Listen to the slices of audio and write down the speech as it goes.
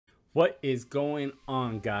What is going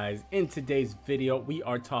on, guys? In today's video we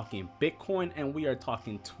are talking Bitcoin and we are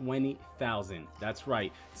talking 20,000. That's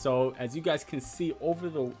right. So as you guys can see over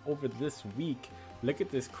this week, look at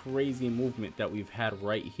this crazy movement that we've had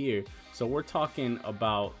right here. So we're talking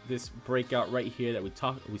about this breakout right here that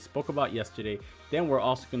we spoke about yesterday. Then we're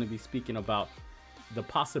also going to be speaking about the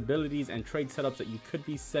possibilities and trade setups that you could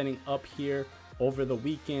be setting up here over the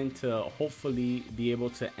weekend to hopefully be able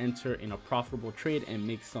to enter in a profitable trade and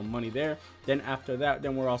make some money there. Then after that,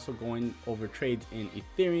 then we're also going over trades in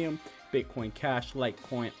Ethereum, Bitcoin Cash,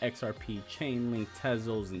 Litecoin, XRP, Chainlink,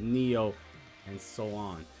 Tezos, Neo, and so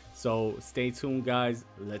on. So stay tuned, guys.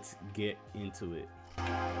 Let's get into it.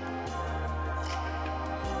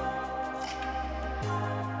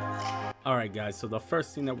 All right, guys, so the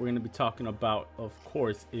first thing that we're going to be talking about, of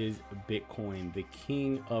course, is Bitcoin, the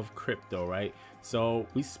king of crypto, right? So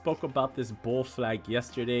we spoke about this bull flag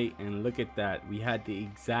yesterday, and look at that. We had the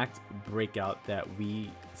exact breakout that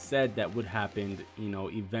we said that would happen,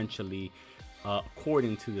 eventually,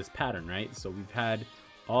 according to this pattern, right? So we've had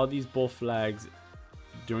all these bull flags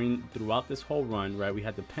throughout this whole run, right? We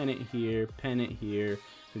had the pennant here,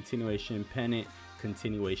 continuation, pennant,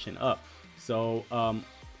 continuation up. So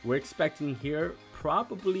we're expecting here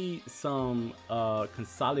probably some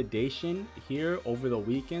consolidation here over the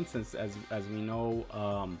weekend, since as we know,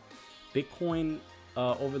 Bitcoin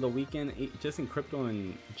over the weekend, just in crypto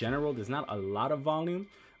in general, there's not a lot of volume.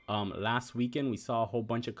 Last weekend we saw a whole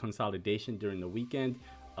bunch of consolidation during the weekend.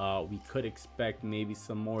 We could expect maybe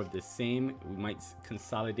some more of the same. We might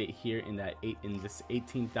consolidate here in this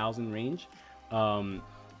 18,000 range,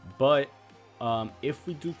 but if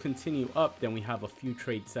we do continue up, then we have a few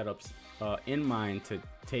trade setups in mind to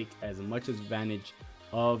take as much advantage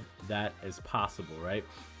of that as possible, right?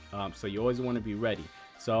 So you always want to be ready.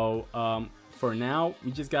 So for now,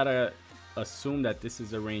 we just gotta assume that this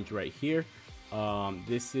is a range right here.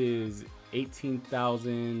 This is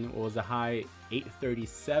 18,000, what was the high?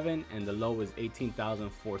 837, and the low is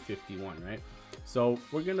 18,451, right? So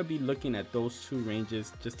we're going to be looking at those two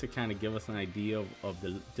ranges just to kind of give us an idea of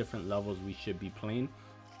the different levels we should be playing.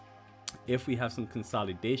 If we have some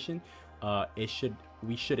consolidation,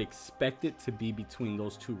 we should expect it to be between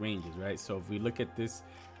those two ranges, right? So if we look at this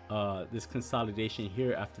this consolidation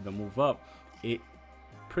here after the move up, it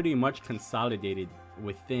pretty much consolidated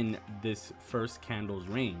within this first candle's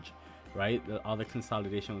range, right? The other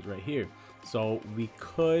consolidation was right here. So we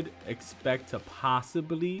could expect to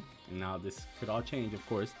possibly, now this could all change, of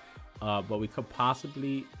course, but we could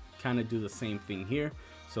possibly kind of do the same thing here.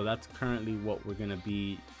 So that's currently what we're going to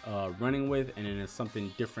be running with. And then if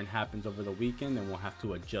something different happens over the weekend, then we'll have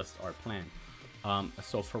to adjust our plan.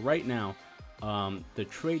 So for right now, the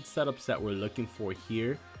trade setups that we're looking for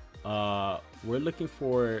here, we're looking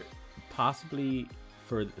for possibly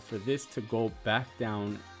for this to go back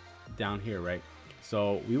down here, right?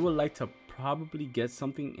 So we would like to probably get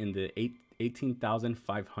something in the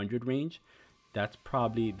 18,500 range. That's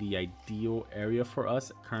probably the ideal area for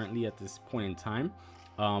us currently at this point in time.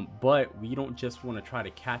 But we don't just want to try to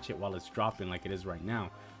catch it while it's dropping like it is right now.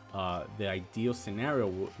 The ideal scenario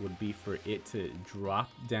would be for it to drop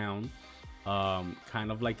down,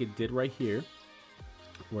 kind of like it did right here,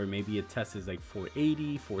 where maybe a test is like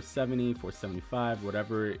 480, 470, 475,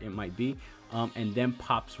 whatever it might be, and then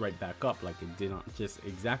pops right back up like it did on, just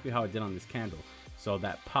exactly how it did on this candle. So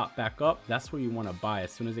that pop back up, that's where you want to buy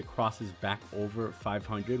as soon as it crosses back over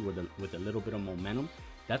 500 with a little bit of momentum.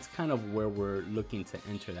 That's kind of where we're looking to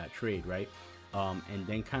enter that trade, right? And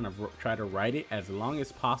then kind of try to ride it as long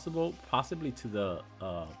as possible, possibly to the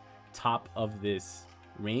top of this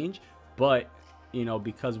range. But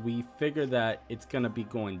because we figure that it's gonna be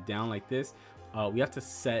going down like this, we have to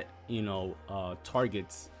set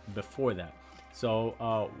targets before that.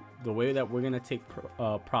 So the way that we're gonna take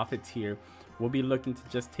profits here, we'll be looking to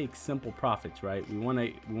just take simple profits, right? We want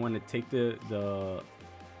to take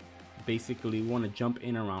basically we want to jump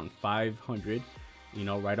in around 500,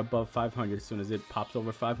 right above 500. As soon as it pops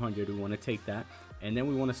over 500, we want to take that, and then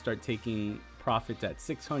we want to start taking profits at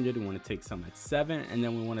 600. We want to take some at 7, and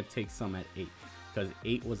then we want to take some at 8, because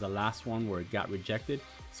 8 was the last one where it got rejected.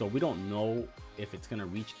 So we don't know if it's going to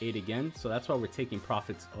reach 8 again. So that's why we're taking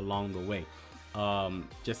profits along the way.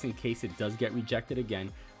 Just in case it does get rejected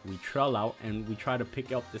again, we trail out and we try to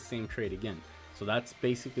pick up the same trade again. So that's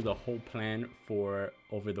basically the whole plan for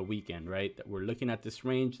over the weekend, right? That we're looking at this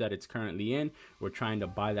range that it's currently in. We're trying to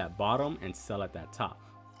buy that bottom and sell at that top.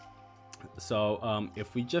 So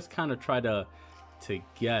if we just kind of try to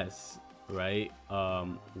guess, right,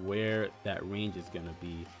 where that range is gonna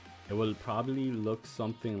be, it will probably look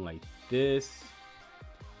something like this.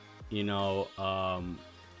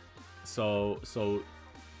 So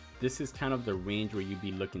this is kind of the range where you'd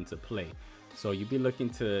be looking to play. So you'd be looking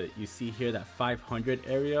to, you see here that 500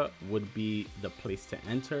 area would be the place to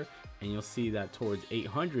enter, and you'll see that towards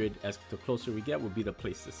 800, as the closer we get, would be the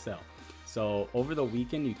place to sell. So over the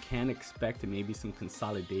weekend, you can expect maybe some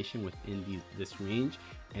consolidation within this range,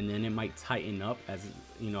 and then it might tighten up as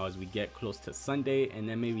as we get close to Sunday, and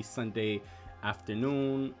then maybe Sunday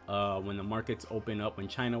afternoon when the markets open up, when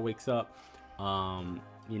China wakes up,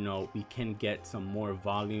 we can get some more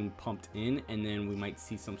volume pumped in, and then we might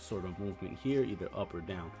see some sort of movement here, either up or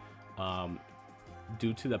down.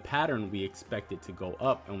 Due to the pattern, we expect it to go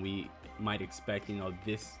up, and we might expect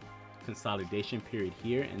this consolidation period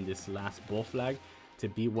here and this last bull flag to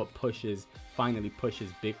be what finally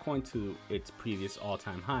pushes Bitcoin to its previous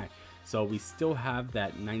all-time high. So we still have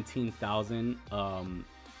that 19,000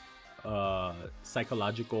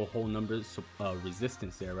 psychological whole numbers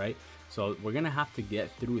resistance there, right? So we're gonna have to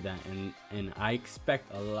get through that, and I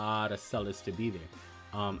expect a lot of sellers to be there.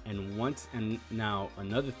 And now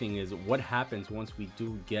another thing is, what happens once we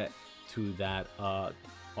do get to that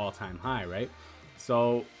all-time high, right?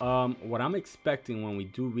 So what I'm expecting when we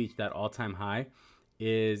do reach that all-time high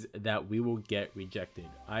is that we will get rejected.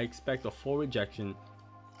 I expect a full rejection.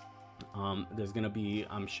 There's gonna be,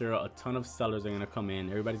 I'm sure, a ton of sellers are gonna come in.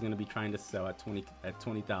 Everybody's gonna be trying to sell at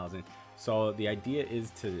 20,000. So the idea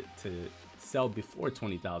is to sell before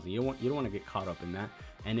 20,000. You don't want to get caught up in that.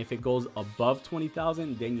 And if it goes above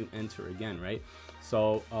 20,000, then you enter again, right?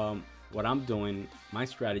 So what I'm doing, my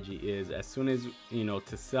strategy is, as soon as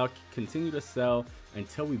to sell, continue to sell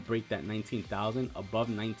until we break that 19,000. Above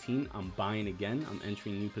 19, I'm buying again. I'm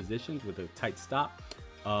entering new positions with a tight stop.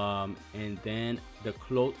 And then the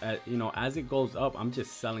close, as it goes up, I'm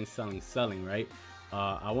just selling, right?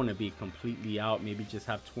 I want to be completely out, maybe just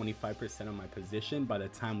have 25% of my position by the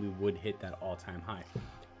time we would hit that all-time high.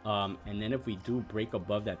 And then if we do break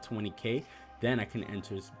above that 20K, then I can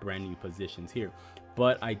enter brand new positions here.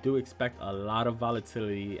 But I do expect a lot of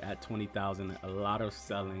volatility at 20,000, a lot of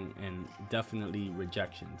selling, and definitely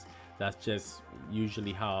rejections. That's just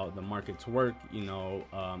usually how the markets work.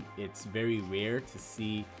 It's very rare to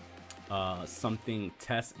see something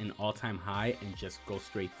test an all-time high and just go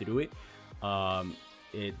straight through it.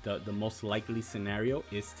 The most likely scenario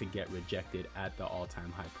is to get rejected at the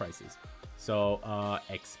all-time high prices. So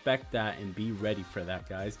expect that and be ready for that,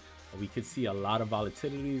 guys. We could see a lot of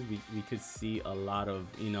volatilities. We could see a lot of,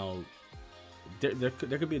 there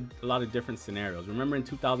could be a lot of different scenarios. Remember in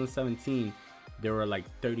 2017, there were like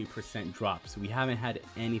 30% drops. We haven't had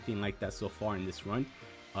anything like that so far in this run.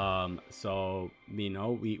 So, we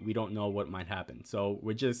don't know what might happen. So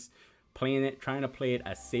we're just playing it, trying to play it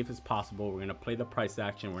as safe as possible. We're going to play the price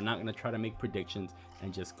action. We're not going to try to make predictions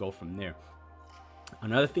and just go from there.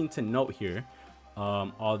 Another thing to note here,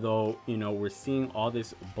 although we're seeing all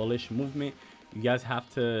this bullish movement, you guys have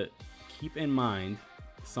to keep in mind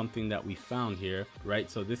something that we found here, right?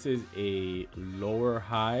 So this is a lower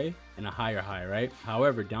high and a higher high, right?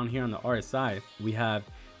 However, down here on the RSI, we have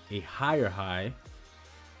a higher high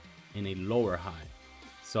and a lower high.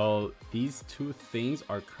 So these two things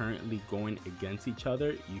are currently going against each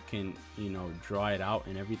other. You can draw it out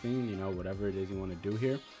and everything, whatever it is you want to do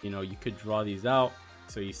here, you could draw these out.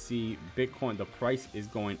 So you see Bitcoin, the price is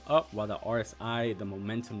going up while the RSI, the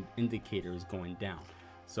momentum indicator, is going down.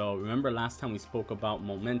 So remember last time we spoke about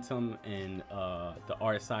momentum and the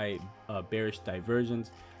RSI bearish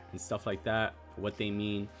diversions and stuff like that, what they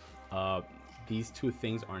mean. These two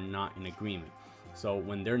things are not in agreement. So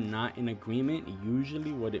when they're not in agreement,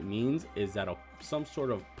 usually what it means is that some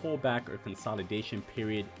sort of pullback or consolidation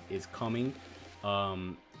period is coming.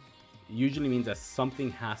 Usually means that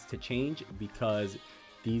something has to change, because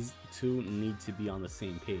these two need to be on the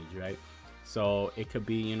same page, right? So it could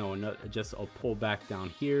be, just a pullback down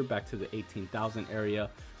here, back to the 18,000 area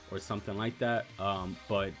or something like that.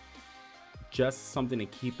 But just something to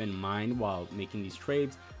keep in mind while making these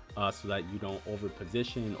trades, so that you don't over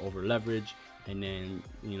position, over leverage, and then,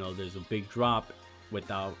 there's a big drop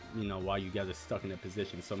without, while you guys are stuck in a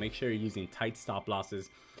position. So make sure you're using tight stop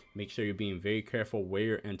losses. Make sure you're being very careful where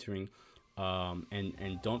you're entering.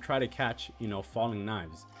 And don't try to catch falling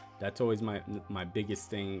knives. That's always my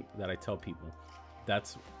biggest thing that I tell people.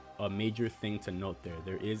 That's a major thing to note there.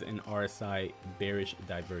 There is an RSI bearish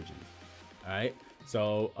divergence. All right,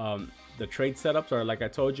 so the trade setups are, like I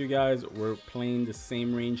told you guys, we're playing the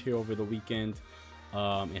same range here over the weekend.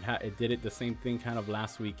 It did it the same thing kind of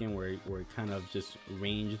last weekend, where we're kind of just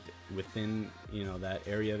ranged within that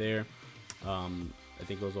area there. I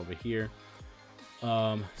think it goes over here.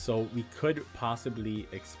 So we could possibly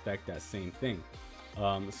expect that same thing.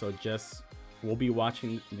 So just we'll be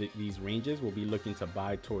watching these ranges. We'll be looking to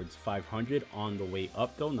buy towards 500 on the way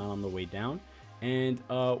up though, not on the way down. And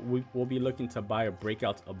we'll be looking to buy a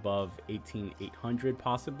breakout above 18,800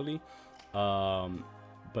 possibly.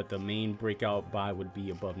 But the main breakout buy would be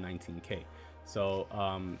above 19K. So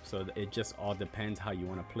so it just all depends how you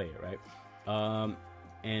want to play it, right?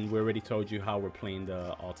 And we already told you how we're playing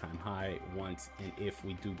the all-time high once and if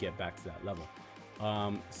we do get back to that level.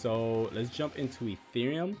 So let's jump into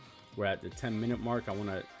Ethereum. We're at the 10-minute mark. I want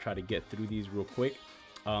to try to get through these real quick.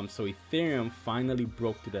 So Ethereum finally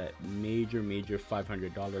broke to that major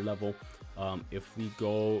 $500 level. If we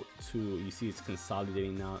go to, you see it's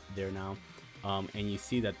consolidating now there now, and you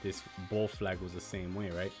see that this bull flag was the same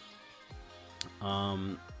way, right?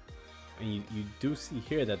 And you do see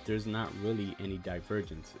here that there's not really any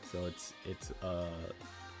divergence. So it's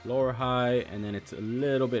lower high, and then it's a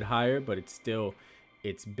little bit higher, but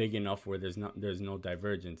it's big enough where there's no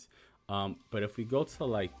divergence. But if we go to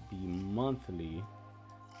like the monthly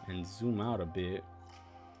and zoom out a bit,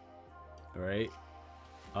 all right,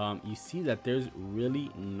 you see that there's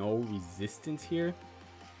really no resistance here.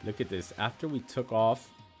 Look at this. After we took off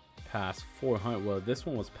past 400, well, this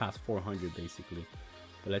one was past 400 basically,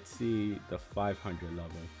 but let's see the 500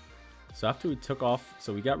 level. So after we took off,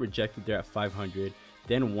 so we got rejected there at 500.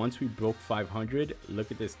 Then once we broke 500, look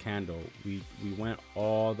at this candle. We went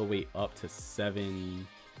all the way up to 700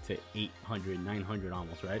 to 800, 900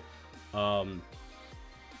 almost, right?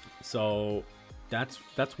 So that's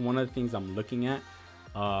one of the things I'm looking at.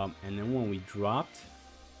 And then when we dropped,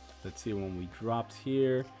 let's see, when we dropped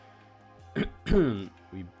here,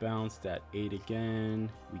 we bounced at 8 again.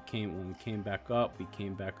 When we came back up,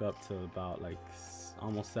 to about like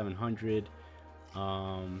almost 700.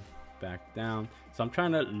 Back down. So I'm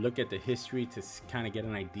trying to look at the history to kind of get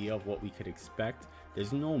an idea of what we could expect.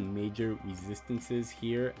 There's no major resistances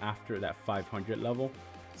here after that 500 level.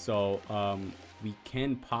 So we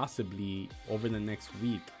can possibly over the next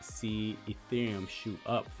week see Ethereum shoot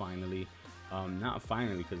up finally. Not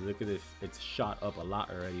finally, because look at this, it's shot up a lot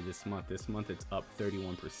already this month. This month it's up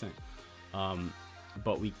 31%.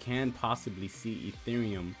 But we can possibly see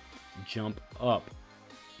Ethereum jump up,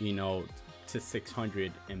 you know, to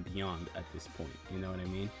 600 and beyond at this point, you know what I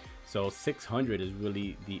mean? So 600 is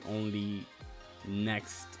really the only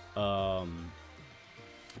next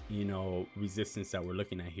you know, resistance that we're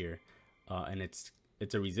looking at here, and it's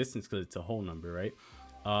a resistance because it's a whole number, right?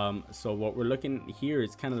 So what we're looking here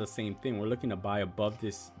is kind of the same thing. We're looking to buy above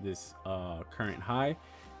this current high,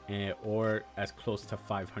 or as close to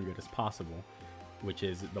 500 as possible, which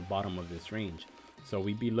is the bottom of this range. So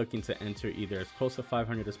we'd be looking to enter either as close to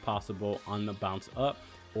 500 as possible on the bounce up,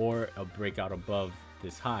 or a breakout above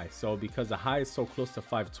this high. So because the high is so close to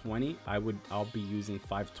 520, I'll be using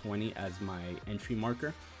 520 as my entry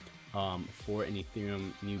marker for an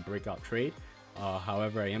Ethereum new breakout trade.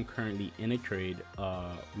 However, I am currently in a trade.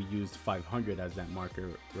 We used 500 as that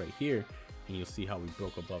marker right here, and you'll see how we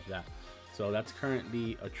broke above that. So that's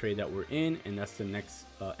currently a trade that we're in, and that's the next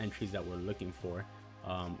entries that we're looking for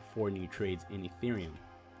new trades in Ethereum.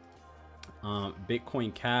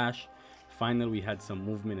 Bitcoin Cash, finally we had some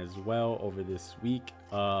movement as well over this week,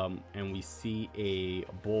 and we see a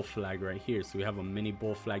bull flag right here. So we have a mini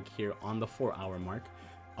bull flag here on the 4-hour mark.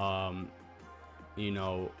 You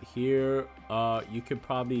know, here you could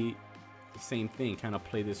probably, same thing, kind of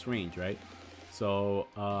play this range, right? So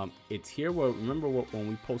it's here where, remember when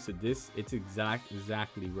we posted this, it's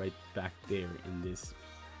exactly right back there in this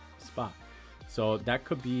spot. So that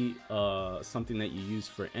could be something that you use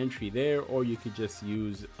for entry there, or you could just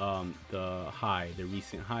use the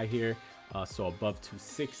recent high here. So above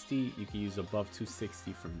 260, you can use above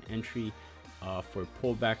 260 for an entry. For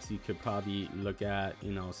pullbacks, you could probably look at,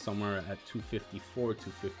 you know, somewhere at 254,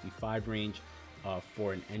 255 range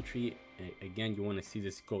for an entry. Again, you want to see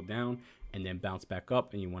this go down and then bounce back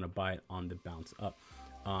up, and you want to buy it on the bounce up.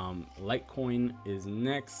 Litecoin is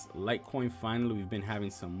next. Litecoin, finally, we've been having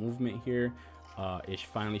some movement here. It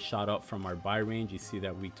finally shot up from our buy range. You see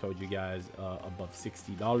that we told you guys above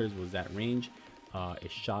 $60 was that range.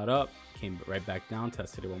 It shot up, came right back down,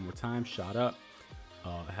 tested it one more time, shot up.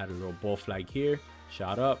 Had a little bull flag here,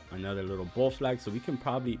 shot up, another little bull flag. So we can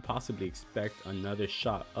possibly expect another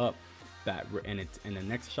shot up that, and the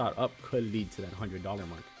next shot up could lead to that $100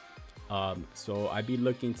 mark. So I'd be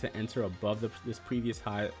looking to enter above this previous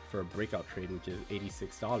high for a breakout trade, which is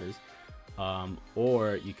 $86.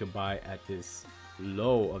 Or you could buy at this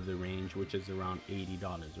low of the range, which is around $80,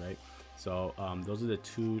 right? So those are the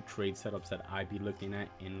two trade setups that I'd be looking at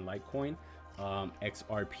in Litecoin.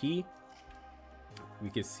 XRP, we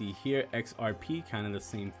can see here XRP, kind of the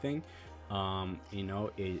same thing. You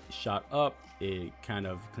know, it shot up, it kind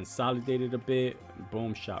of consolidated a bit,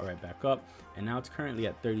 boom, shot right back up, and now it's currently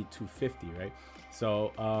at 32.50, right?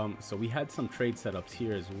 So so we had some trade setups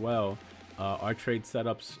here as well. Our trade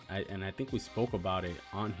setups, and I think we spoke about it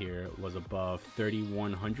on here, was above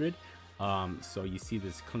 3100. So you see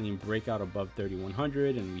this clean breakout above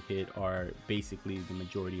 3100, and we hit our basically the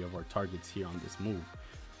majority of our targets here on this move.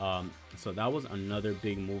 So that was another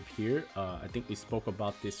big move here. I think we spoke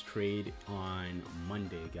about this trade on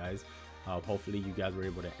Monday, guys. Hopefully you guys were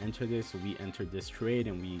able to enter this. So we entered this trade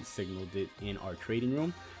and we signaled it in our trading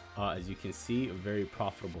room. As you can see, a very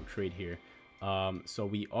profitable trade here. So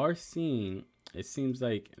we are seeing, it seems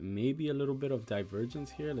like maybe a little bit of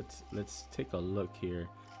divergence here. Let's take a look here.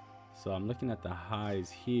 So I'm looking at the highs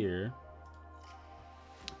here.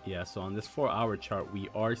 Yeah, so on this 4-hour chart, we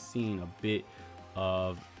are seeing a bit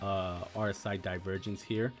of RSI divergence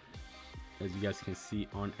here, as you guys can see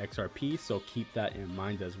on XRP. So keep that in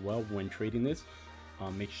mind as well when trading this.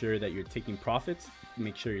 Make sure that you're taking profits.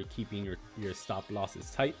 Make sure you're keeping your stop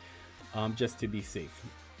losses tight, just to be safe.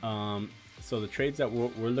 So the trades that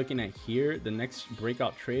we're looking at here, the next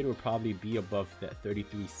breakout trade will probably be above that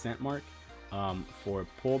 33 cent mark. For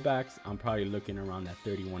pullbacks, I'm probably looking around that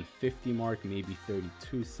 31.50 mark, maybe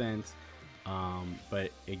 32 cents.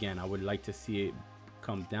 But again, I would like to see it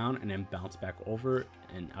come down and then bounce back over,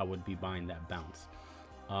 and I would be buying that bounce.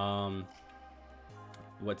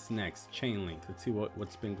 What's next? Chainlink. Let's see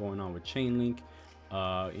what's been going on with Chainlink.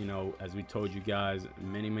 You know, as we told you guys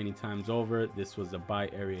many times over, this was a buy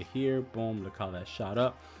area here. Boom, look how that shot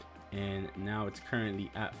up, and now it's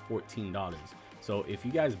currently at $14. So if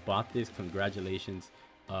you guys bought this, congratulations.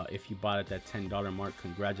 If you bought at that $10 mark,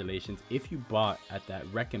 congratulations. If you bought at that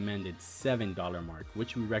recommended $7 mark,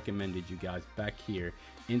 which we recommended you guys back here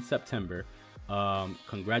in September,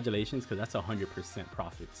 congratulations, because that's 100%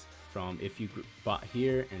 profits. From if you bought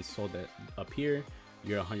here and sold it up here,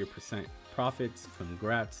 you're 100% profits.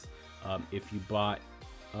 Congrats. If you bought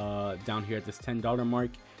down here at this $10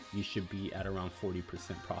 mark, you should be at around 40%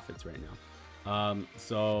 profits right now.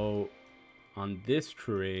 So on this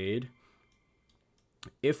trade,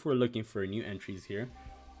 if we're looking for new entries here,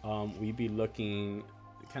 we'd be looking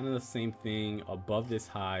kind of the same thing above this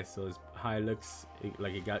high. So this high looks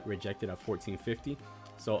like it got rejected at 1450.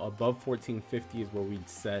 So above 1450 is where we'd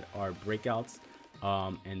set our breakouts,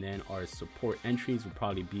 and then our support entries would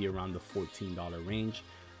probably be around the $14 range.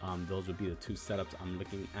 Those would be the two setups I'm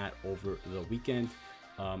looking at over the weekend.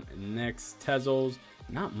 Next, tezos.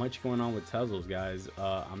 Not much going on with tezos, guys.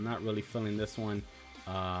 I'm not really feeling this one.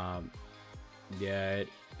 Yeah,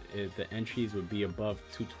 the entries would be above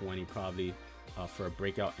 220 probably for a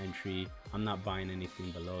breakout entry. I'm not buying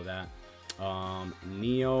anything below that.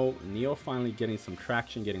 Neo finally getting some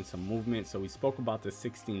traction, getting some movement. So we spoke about the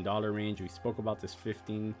 $16 range. We spoke about this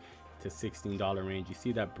 $15 to $16 range. You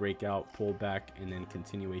see that breakout, pullback, and then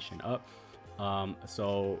continuation up.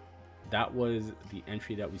 So that was the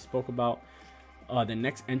entry that we spoke about. The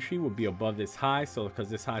next entry will be above this high. So because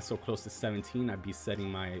this high is so close to 17, I'd be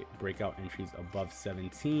setting my breakout entries above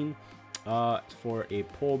 17. For a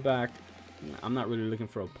pullback, I'm not really looking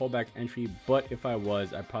for a pullback entry, but if I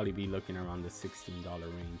was, I'd probably be looking around the $16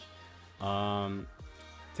 range.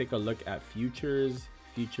 Take a look at futures.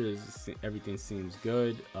 Futures, everything seems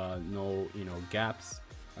good. No, gaps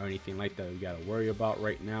or anything like that we got to worry about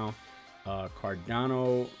right now.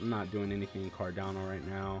 Cardano, I'm not doing anything in Cardano right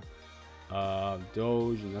now.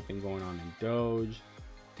 Doge, nothing going on in Doge.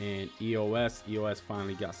 And EOS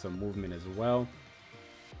finally got some movement as well.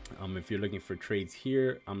 If you're looking for trades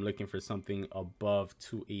here, I'm looking for something above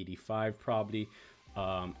 285 probably.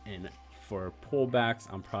 And for pullbacks,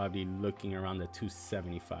 I'm probably looking around the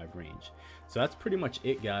 275 range. So that's pretty much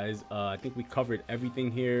it, guys. I think we covered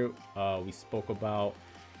everything here. We spoke about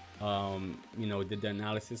did the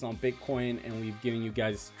analysis on Bitcoin, and we've given you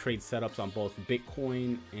guys trade setups on both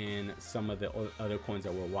Bitcoin and some of the other coins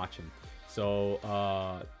that we're watching. So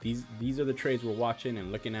these are the trades we're watching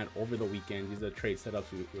and looking at over the weekend. These are the trade setups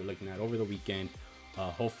we're looking at over the weekend.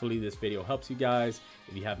 Hopefully this video helps you guys.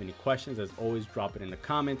 If you have any questions, as always, drop it in the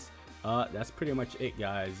comments. That's pretty much it,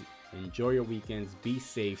 guys. Enjoy your weekends, be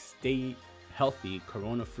safe, stay healthy,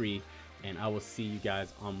 corona free, and I will see you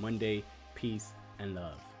guys on Monday. Peace and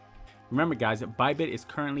love. Remember guys, Bybit is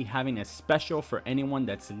currently having a special for anyone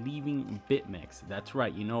that's leaving BitMEX. That's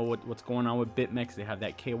right, you know what's going on with BitMEX. They have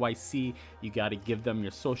that KYC. You got to give them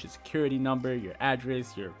your social security number, your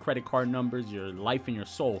address, your credit card numbers, your life and your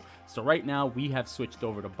soul. So right now we have switched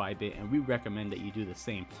over to Bybit, and we recommend that you do the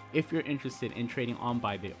same. If you're interested in trading on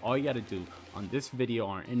Bybit, all you got to do on this video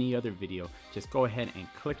or any other video, just go ahead and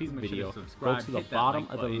click this video, go to the bottom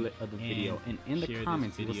of the video, and in the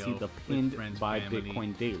comments you will see the pinned by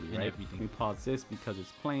Bitcoin Daily, right? Let me pause this because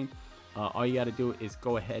it's playing. All you got to do is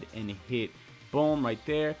go ahead and hit boom right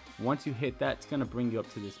there. Once you hit that, it's going to bring you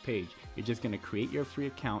up to this page. You're just going to create your free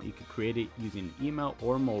account. You can create it using email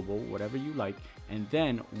or mobile, whatever you like. And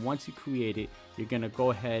then once you create it, you're going to go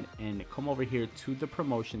ahead and come over here to the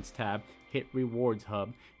promotions tab, hit Rewards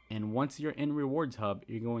Hub. And once you're in Rewards Hub,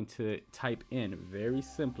 you're going to type in very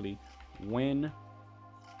simply win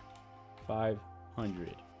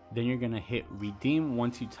 500. Then you're gonna hit redeem.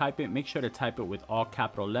 Once you type it, make sure to type it with all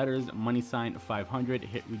capital letters, $ 500,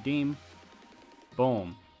 hit redeem,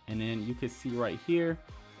 boom. And then you can see right here,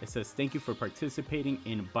 it says thank you for participating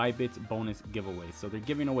in Bybit's bonus giveaway. So they're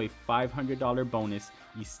giving away $500 bonus.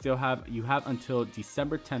 You have until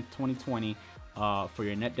December 10th, 2020 for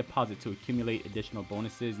your net deposit to accumulate additional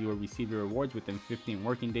bonuses. You will receive your rewards within 15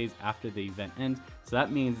 working days after the event ends. So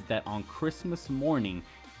that means that on Christmas morning,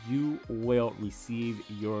 you will receive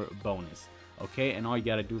your bonus. Okay, and all you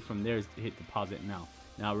got to do from there is to hit deposit now.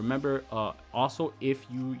 Now remember, also if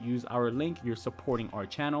you use our link, you're supporting our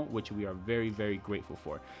channel, which we are very, very grateful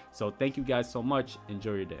for. So thank you guys so much.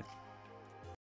 Enjoy your day.